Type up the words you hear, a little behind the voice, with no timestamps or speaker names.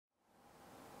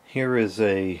Here is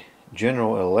a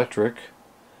General Electric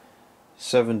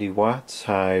 70 watts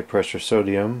high pressure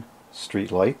sodium street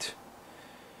light.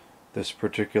 This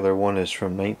particular one is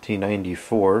from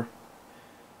 1994.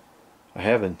 I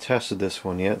haven't tested this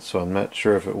one yet, so I'm not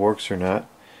sure if it works or not,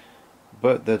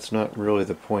 but that's not really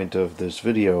the point of this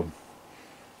video.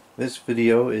 This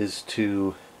video is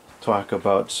to talk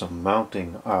about some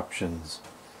mounting options.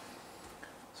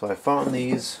 So I found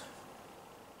these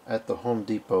at the Home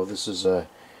Depot. This is a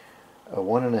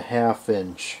 1.5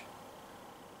 inch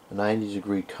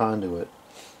 90-degree conduit,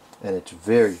 and it's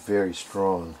very, very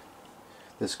strong.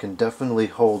 This can definitely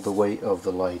hold the weight of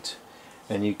the light,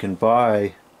 and you can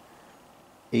buy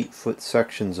 8-foot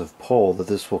sections of pole that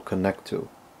this will connect to.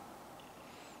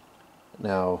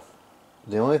 Now,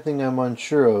 the only thing I'm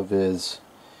unsure of is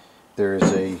there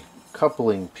is a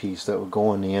coupling piece that will go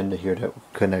on the end of here that will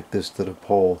connect this to the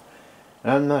pole.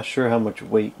 And I'm not sure how much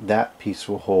weight that piece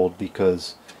will hold,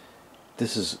 because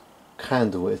this is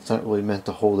conduit. It's not really meant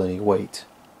to hold any weight.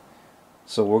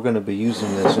 So we're going to be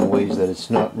using this in ways that it's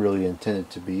not really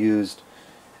intended to be used,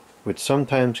 which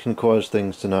sometimes can cause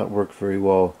things to not work very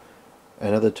well,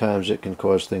 and other times it can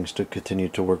cause things to continue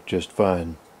to work just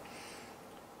fine.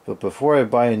 But before I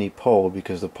buy any pole,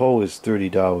 because the pole is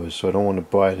 $30, so I don't want to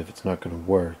buy it if it's not going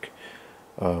to work.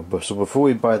 So before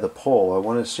we buy the pole, I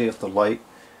want to see if the light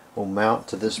will mount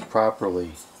to this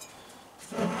properly.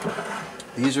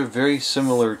 These are very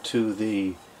similar to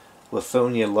the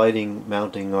Lithonia lighting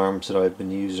mounting arms that I've been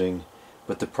using,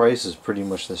 but the price is pretty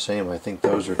much the same. I think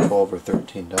those are $12 or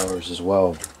 $13 as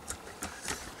well.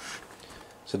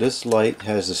 So this light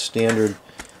has a standard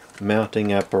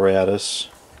mounting apparatus.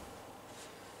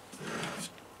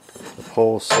 The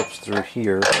pole slips through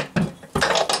here,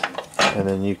 and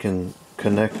then you can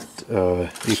connect,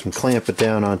 you can clamp it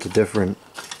down onto different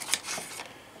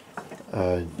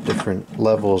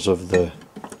levels of the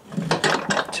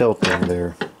tilting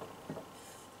there.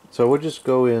 So we'll just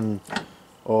go in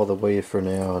all the way for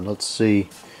now, and let's see.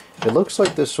 It looks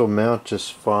like this will mount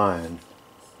just fine,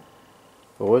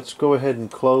 but let's go ahead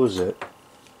and close it.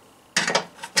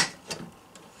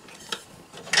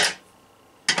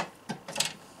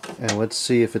 And let's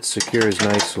see if it secures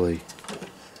nicely.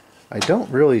 I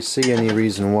don't really see any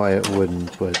reason why it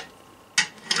wouldn't, but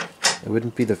it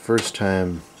wouldn't be the first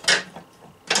time,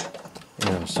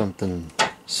 something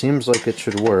seems like it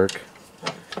should work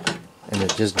and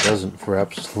it just doesn't for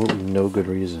absolutely no good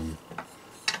reason.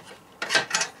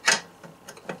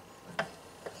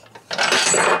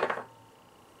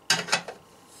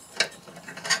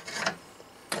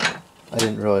 I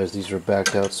didn't realize these were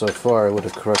backed out so far. I would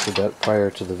have corrected that prior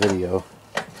to the video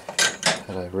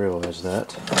had I realized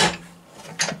that.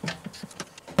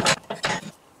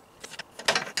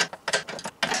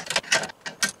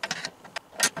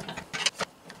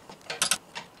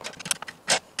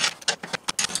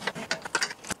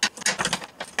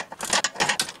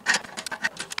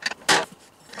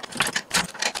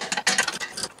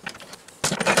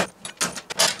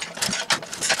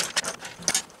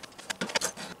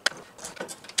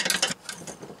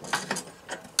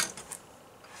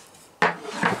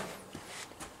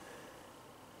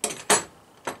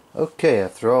 Okay,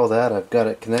 after all that, I've got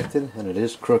it connected, and it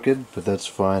is crooked, but that's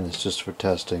fine. It's just for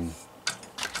testing.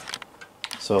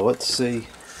 So let's see.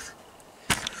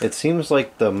 It seems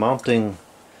like the mounting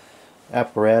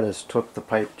apparatus took the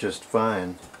pipe just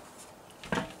fine.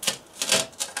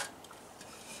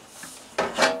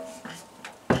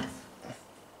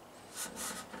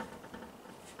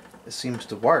 It seems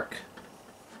to work.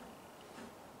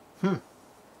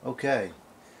 Okay.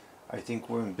 I think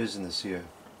we're in business here.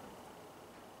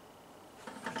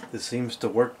 This seems to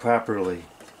work properly.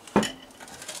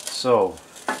 So,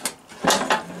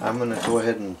 I'm going to go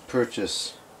ahead and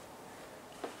purchase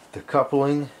the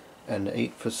coupling and the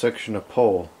 8-foot section of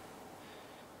pole,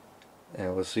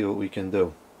 and we'll see what we can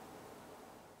do.